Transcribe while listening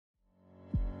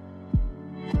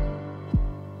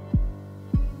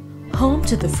Home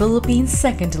to the Philippines'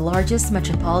 second largest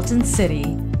metropolitan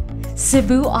city,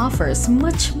 Cebu offers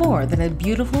much more than a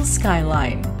beautiful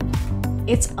skyline.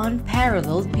 Its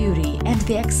unparalleled beauty and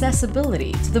the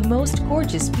accessibility to the most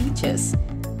gorgeous beaches,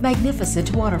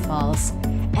 magnificent waterfalls,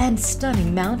 and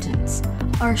stunning mountains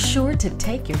are sure to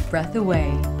take your breath away.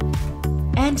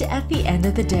 And at the end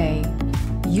of the day,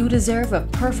 you deserve a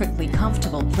perfectly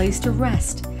comfortable place to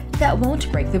rest that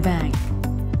won't break the bank.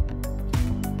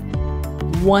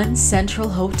 One Central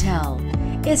Hotel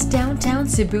is downtown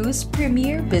Cebu's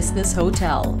premier business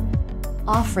hotel,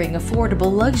 offering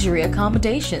affordable luxury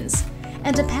accommodations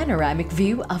and a panoramic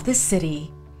view of the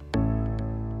city.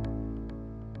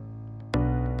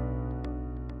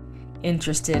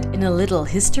 Interested in a little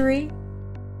history?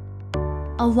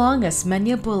 Along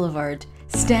Asmeña Boulevard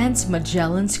stands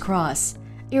Magellan's Cross,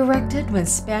 erected when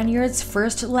Spaniards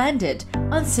first landed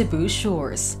on Cebu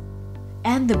shores,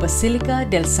 and the Basilica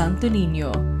del Santo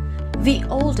Niño, the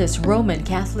oldest Roman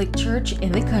Catholic church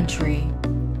in the country.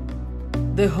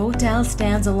 The hotel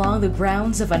stands along the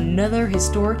grounds of another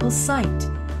historical site,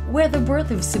 where the birth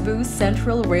of Cebu's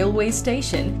Central Railway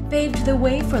Station paved the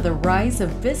way for the rise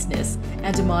of business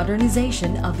and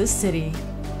modernization of the city.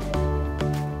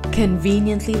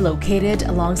 Conveniently located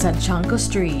along Sanciangko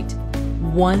Street,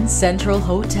 One Central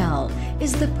Hotel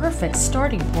is the perfect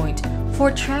starting point for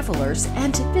travelers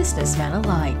and businessmen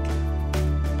alike.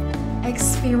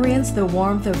 Experience the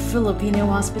warmth of Filipino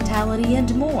hospitality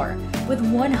and more with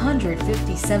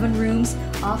 157 rooms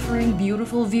offering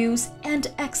beautiful views and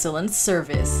excellent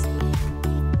service.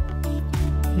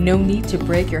 No need to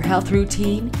break your health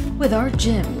routine with our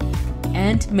gym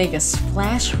and make a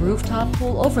splash rooftop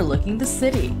pool overlooking the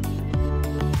city.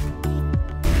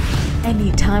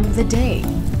 Any time of the day,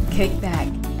 kick back,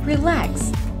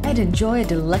 relax, and enjoy a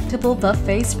delectable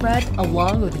buffet spread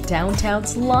along with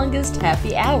downtown's longest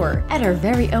happy hour at our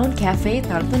very own Cafe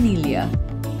Tartanilla.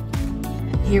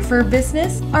 Here for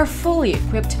business, our fully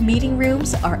equipped meeting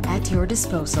rooms are at your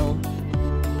disposal.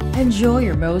 Enjoy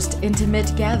your most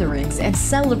intimate gatherings and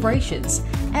celebrations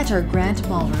at our grand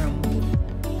ballroom.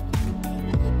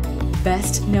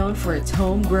 Best known for its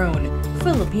homegrown,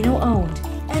 Filipino-owned,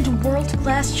 and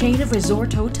world-class chain of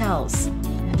resort hotels,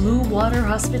 Blue Water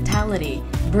Hospitality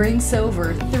brings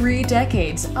over 3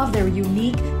 decades of their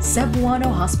unique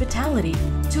Cebuano hospitality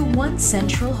to One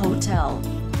Central Hotel,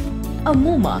 a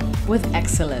MUMA with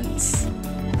excellence.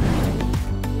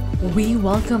 We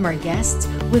welcome our guests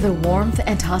with the warmth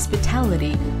and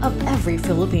hospitality of every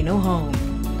Filipino home.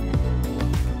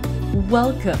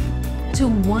 Welcome to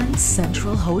One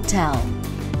Central Hotel.